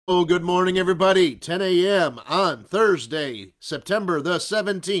Oh, good morning, everybody. 10 a.m. on Thursday, September the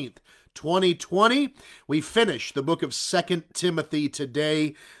 17th, 2020. We finish the book of Second Timothy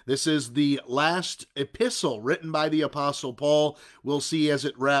today. This is the last epistle written by the Apostle Paul. We'll see as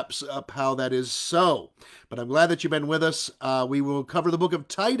it wraps up how that is so. But I'm glad that you've been with us. We will cover the book of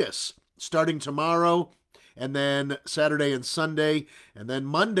Titus starting tomorrow, and then Saturday and Sunday, and then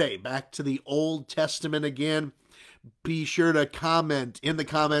Monday back to the Old Testament again. Be sure to comment in the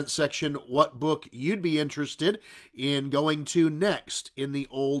comment section what book you'd be interested in going to next in the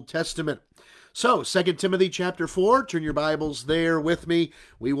Old Testament. So, 2 Timothy chapter 4, turn your Bibles there with me.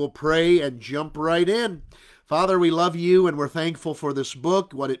 We will pray and jump right in. Father, we love you and we're thankful for this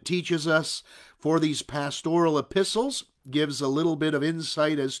book, what it teaches us for these pastoral epistles, gives a little bit of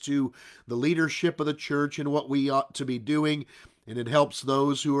insight as to the leadership of the church and what we ought to be doing, and it helps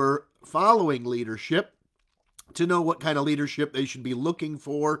those who are following leadership to know what kind of leadership they should be looking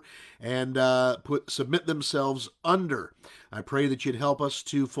for and submit themselves under. I pray that you'd help us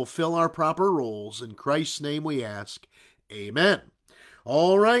to fulfill our proper roles. In Christ's name we ask, amen.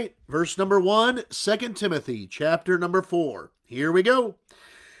 All right, verse number 1, 2 Timothy chapter number 4. Here we go.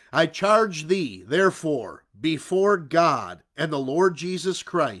 I charge thee, therefore, before God and the Lord Jesus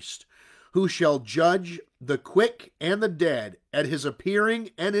Christ, who shall judge the quick and the dead at his appearing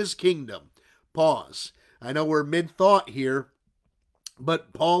and his kingdom. Pause. I know we're mid-thought here,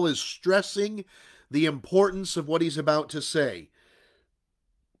 but Paul is stressing the importance of what he's about to say.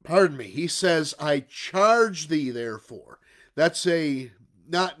 Pardon me. He says, I charge thee, therefore. That's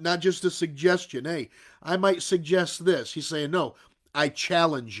not just a suggestion. Hey, I might suggest this. He's saying, no, I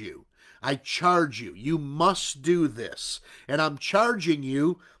challenge you. I charge you. You must do this. And I'm charging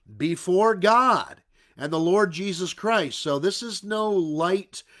you before God and the Lord Jesus Christ. So this is no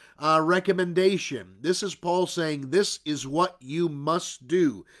light recommendation. This is Paul saying, this is what you must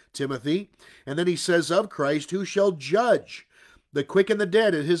do, Timothy. And then he says of Christ, who shall judge the quick and the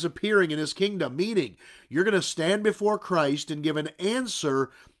dead at his appearing in his kingdom. Meaning, you're going to stand before Christ and give an answer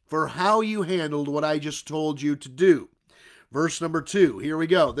for how you handled what I just told you to do. Verse number 2, here we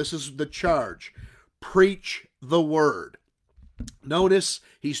go. This is the charge. Preach the word. Notice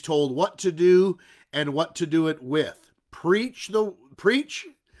he's told what to do and what to do it with. Preach the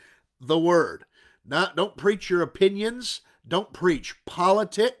word. Don't preach your opinions. Don't preach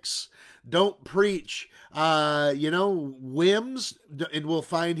politics. Don't preach, whims. And we'll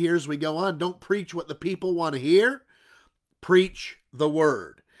find here as we go on, don't preach what the people want to hear. Preach the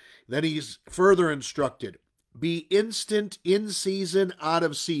word. Then he's further instructed, be instant in season, out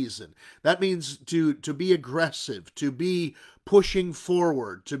of season. That means to be aggressive, to be pushing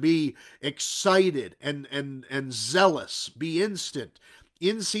forward, to be excited and zealous. Be instant.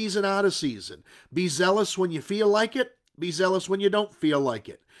 In season, out of season. Be zealous when you feel like it. Be zealous when you don't feel like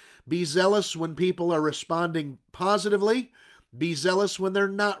it. Be zealous when people are responding positively. Be zealous when they're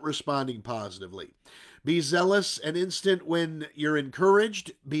not responding positively. Be zealous and instant when you're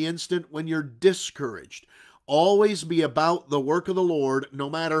encouraged. Be instant when you're discouraged. Always be about the work of the Lord, no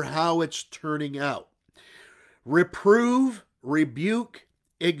matter how it's turning out. Reprove, rebuke,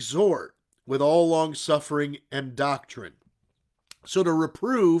 exhort with all long-suffering and doctrine. So to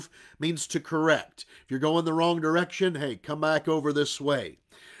reprove means to correct. If you're going the wrong direction, hey, come back over this way.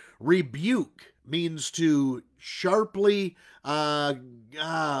 Rebuke means to sharply,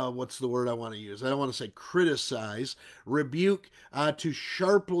 what's the word I want to use? I don't want to say criticize. Rebuke, to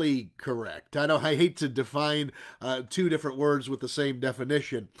sharply correct. I hate to define two different words with the same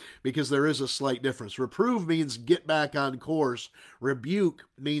definition because there is a slight difference. Reprove means get back on course. Rebuke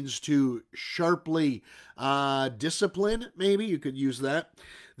means to sharply discipline, maybe you could use that.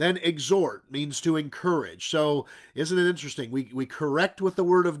 Then exhort means to encourage. So isn't it interesting? We correct with the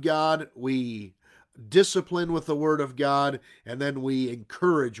word of God, we discipline with the word of God, and then we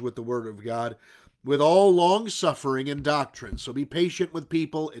encourage with the word of God, with all long suffering and doctrine. So be patient with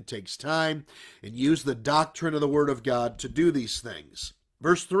people. It takes time, and use the doctrine of the word of God to do these things.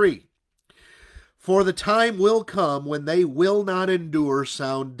 Verse 3, for the time will come when they will not endure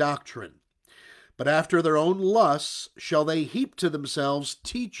sound doctrine, but after their own lusts shall they heap to themselves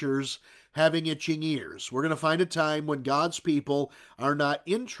teachers having itching ears. We're going to find a time when God's people are not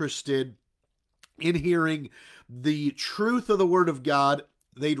interested in hearing the truth of the word of God.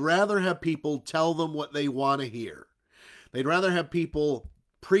 They'd rather have people tell them what they want to hear. They'd rather have people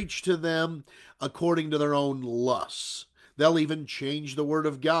preach to them according to their own lusts. They'll even change the word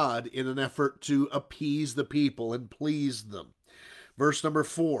of God in an effort to appease the people and please them. Verse number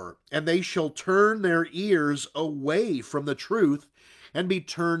 4, and they shall turn their ears away from the truth and be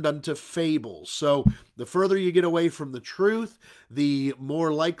turned unto fables. So the further you get away from the truth, the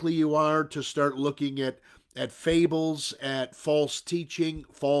more likely you are to start looking at fables, at false teaching,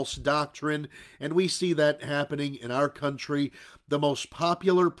 false doctrine, and we see that happening in our country. The most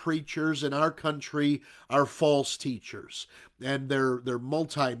popular preachers in our country are false teachers, and they're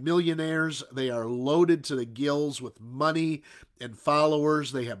multimillionaires. They are loaded to the gills with money and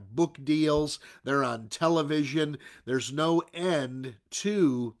followers. They have book deals. They're on television. There's no end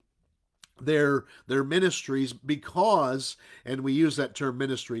to their ministries because, and we use that term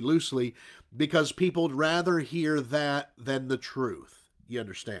ministry loosely, because people would rather hear that than the truth. You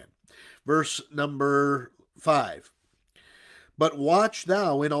understand? Verse number 5. But watch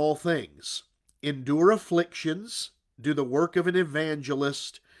thou in all things, endure afflictions, do the work of an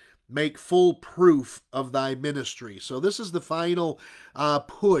evangelist, make full proof of thy ministry. So this is the final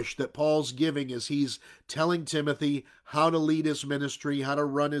push that Paul's giving as he's telling Timothy how to lead his ministry, how to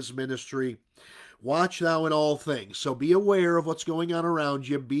run his ministry. Watch thou in all things. So be aware of what's going on around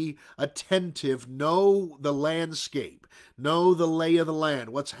you. Be attentive. Know the landscape. Know the lay of the land.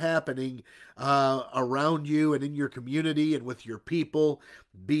 What's happening around you and in your community and with your people.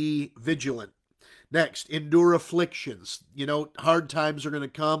 Be vigilant. Next, endure afflictions. You know, hard times are going to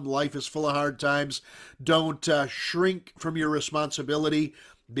come. Life is full of hard times. Don't shrink from your responsibility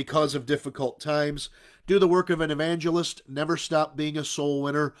because of difficult times. Do the work of an evangelist. Never stop being a soul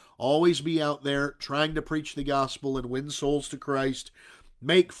winner. Always be out there trying to preach the gospel and win souls to Christ.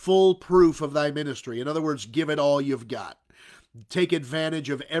 Make full proof of thy ministry. In other words, give it all you've got. Take advantage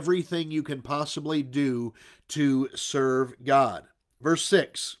of everything you can possibly do to serve God. Verse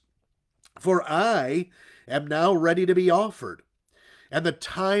 6. For I am now ready to be offered, and the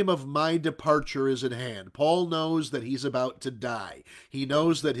time of my departure is at hand. Paul knows that he's about to die. He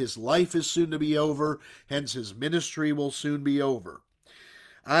knows that his life is soon to be over, hence his ministry will soon be over.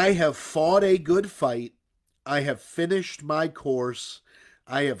 I have fought a good fight. I have finished my course.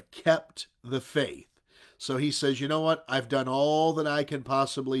 I have kept the faith. So he says, you know what? I've done all that I can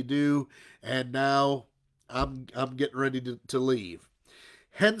possibly do, and now I'm getting ready to leave.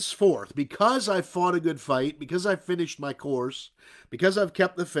 Henceforth, because I've fought a good fight, because I've finished my course, because I've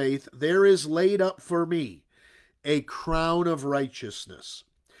kept the faith, there is laid up for me a crown of righteousness,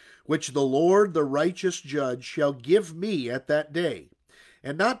 which the Lord, the righteous judge, shall give me at that day,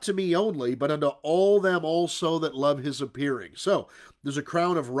 and not to me only, but unto all them also that love his appearing. So, there's a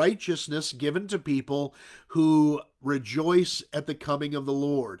crown of righteousness given to people who rejoice at the coming of the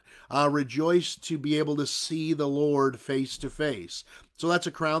Lord, rejoice to be able to see the Lord face to face. So that's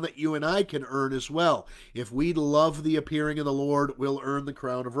a crown that you and I can earn as well. If we love the appearing of the Lord, we'll earn the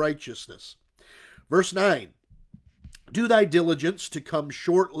crown of righteousness. Verse 9, do thy diligence to come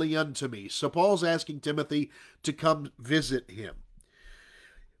shortly unto me. So Paul's asking Timothy to come visit him.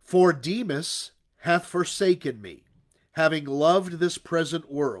 For Demas hath forsaken me, having loved this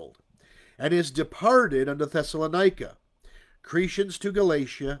present world, and is departed unto Thessalonica, Cretans to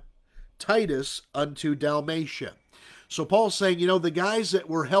Galatia, Titus unto Dalmatia. So Paul's saying, you know, the guys that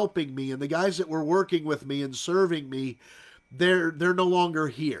were helping me and the guys that were working with me and serving me, they're no longer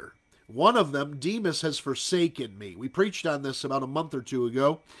here. One of them, Demas, has forsaken me. We preached on this about a month or two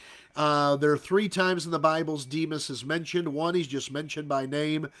ago. There are 3 times in the Bibles Demas is mentioned. 1, he's just mentioned by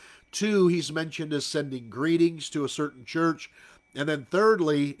name. 2, he's mentioned as sending greetings to a certain church. And then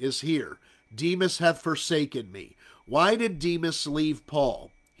thirdly is here, Demas hath forsaken me. Why did Demas leave Paul?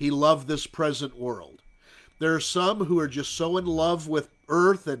 He loved this present world. There are some who are just so in love with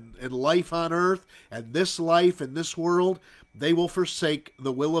earth and life on earth and this life and this world, they will forsake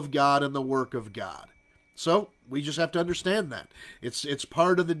the will of God and the work of God. So we just have to understand that. It's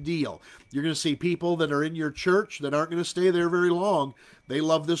part of the deal. You're going to see people that are in your church that aren't going to stay there very long. They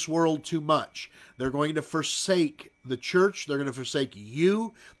love this world too much. They're going to forsake the church. They're going to forsake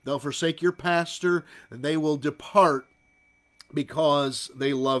you. They'll forsake your pastor, and they will depart because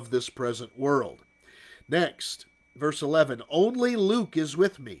they love this present world. Next, verse 11, only Luke is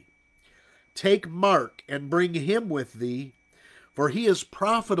with me. Take Mark and bring him with thee, for he is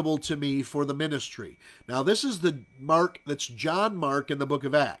profitable to me for the ministry. Now, this is the Mark that's John Mark in the book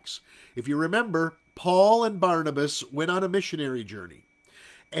of Acts. If you remember, Paul and Barnabas went on a missionary journey,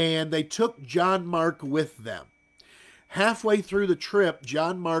 and they took John Mark with them. Halfway through the trip,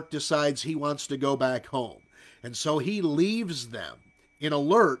 John Mark decides he wants to go back home, and so he leaves them in a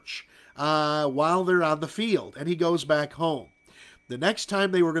lurch while they're on the field, and he goes back home. The next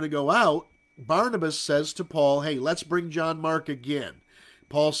time they were going to go out, Barnabas says to Paul, hey, let's bring John Mark again.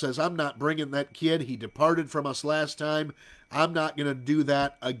 Paul says, I'm not bringing that kid. He departed from us last time. I'm not going to do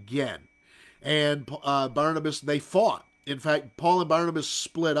that again. And Barnabas, they fought. In fact, Paul and Barnabas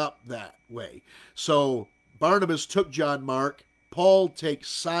split up that way. So Barnabas took John Mark, Paul takes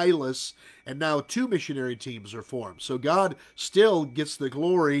Silas, and now two missionary teams are formed. So God still gets the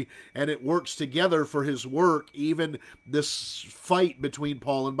glory, and it works together for his work, even this fight between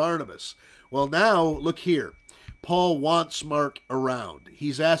Paul and Barnabas. Well, now, look here. Paul wants Mark around.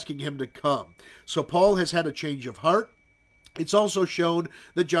 He's asking him to come. So Paul has had a change of heart. It's also shown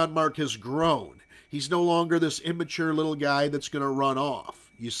that John Mark has grown. He's no longer this immature little guy that's going to run off,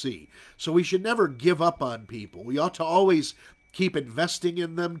 you see. So we should never give up on people. We ought to always keep investing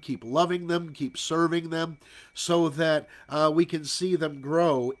in them, keep loving them, keep serving them, so that we can see them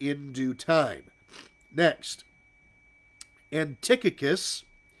grow in due time. Next, and Tychicus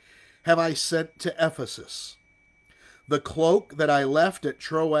have I sent to Ephesus. The cloak that I left at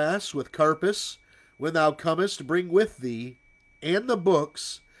Troas with Carpus, when thou comest, bring with thee, and the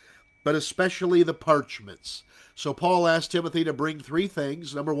books, but especially the parchments. So Paul asked Timothy to bring three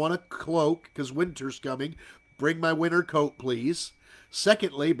things. Number one, a cloak, because winter's coming. Bring my winter coat, please.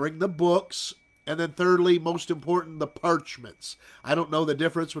 Secondly, bring the books. And then thirdly, most important, the parchments. I don't know the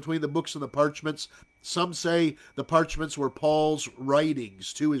difference between the books and the parchments. Some say the parchments were Paul's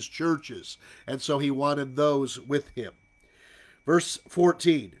writings to his churches, and so he wanted those with him. Verse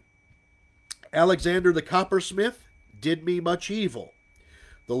 14, Alexander the coppersmith did me much evil.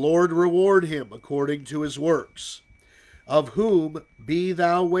 The Lord reward him according to his works, of whom be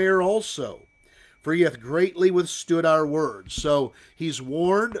thou ware also, for he hath greatly withstood our words. So he's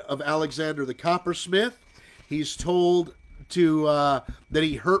warned of Alexander the coppersmith. He's told to that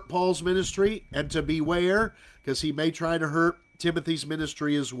he hurt Paul's ministry and to beware, because he may try to hurt Timothy's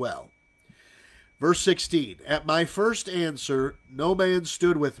ministry as well. Verse 16, At my first answer no man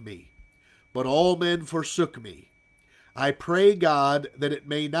stood with me, but all men forsook me. I pray God that it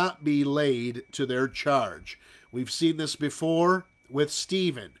may not be laid to their charge. We've seen this before with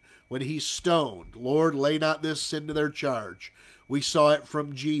Stephen when he's stoned. Lord, lay not this sin to their charge. We saw it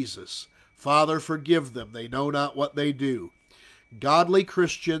from Jesus. Father, forgive them. They know not what they do. Godly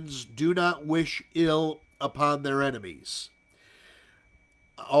Christians do not wish ill upon their enemies.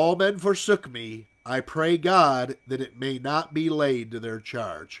 All men forsook me. I pray God that it may not be laid to their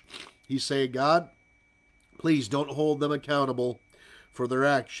charge. He's saying, God, please don't hold them accountable for their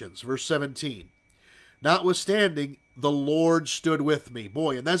actions. Verse 17, Notwithstanding, the Lord stood with me.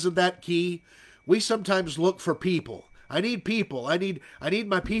 Boy, and isn't that key? We sometimes look for people. I need people. I need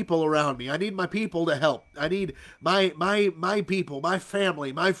my people around me. I need my people to help. I need my people, my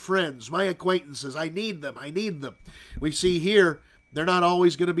family, my friends, my acquaintances. I need them. We see here, they're not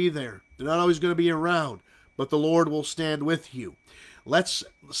always going to be there. They're not always going to be around, but the Lord will stand with you. Let's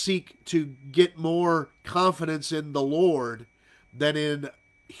seek to get more confidence in the Lord than in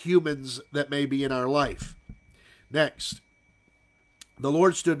humans that may be in our life. Next, the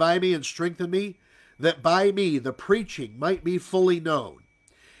Lord stood by me and strengthened me, that by me the preaching might be fully known,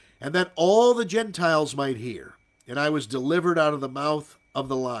 and that all the Gentiles might hear. And I was delivered out of the mouth of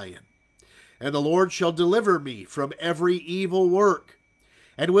the lion. And the Lord shall deliver me from every evil work,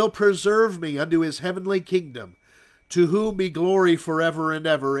 and will preserve me unto his heavenly kingdom, to whom be glory forever and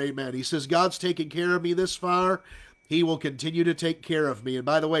ever. Amen. He says, God's taken care of me this far. He will continue to take care of me. And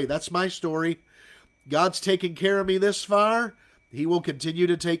by the way, that's my story. God's taken care of me this far. He will continue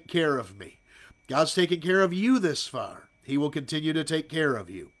to take care of me. God's taken care of you this far. He will continue to take care of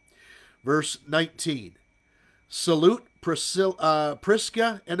you. Verse 19. Salute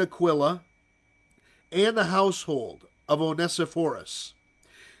Prisca and Aquila and the household of Onesiphorus.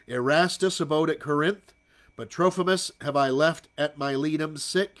 Erastus abode at Corinth, but Trophimus have I left at Miletum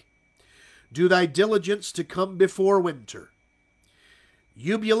sick. Do thy diligence to come before winter.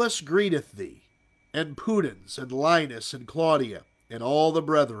 Eubulus greeteth thee, and Pudens, and Linus, and Claudia, and all the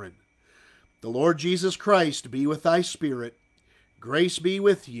brethren. The Lord Jesus Christ be with thy spirit. Grace be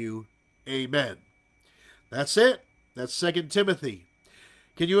with you. Amen. That's it. That's 2 Timothy.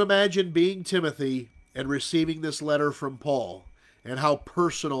 Can you imagine being Timothy and receiving this letter from Paul, and how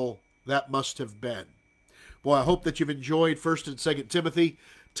personal that must have been? Boy, I hope that you've enjoyed 1 and 2 Timothy.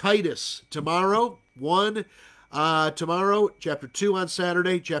 Titus, tomorrow, 1 tomorrow, chapter 2 on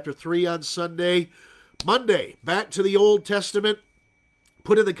Saturday, chapter 3 on Sunday. Monday, back to the Old Testament.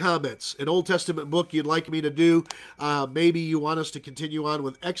 Put in the comments an Old Testament book you'd like me to do. Maybe you want us to continue on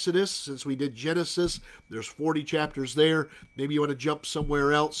with Exodus since we did Genesis. There's 40 chapters there. Maybe you want to jump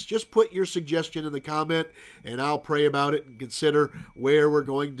somewhere else. Just put your suggestion in the comment and I'll pray about it and consider where we're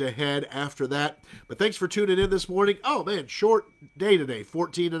going to head after that. But thanks for tuning in this morning. Oh man, short day today,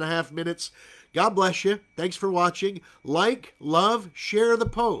 14 and a half minutes. God bless you. Thanks for watching. Like, love, share the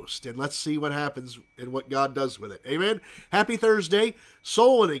post, and let's see what happens and what God does with it. Amen. Happy Thursday.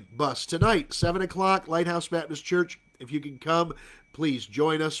 Soul winning bus tonight, 7 o'clock, Lighthouse Baptist Church. If you can come, please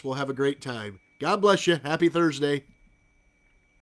join us. We'll have a great time. God bless you. Happy Thursday.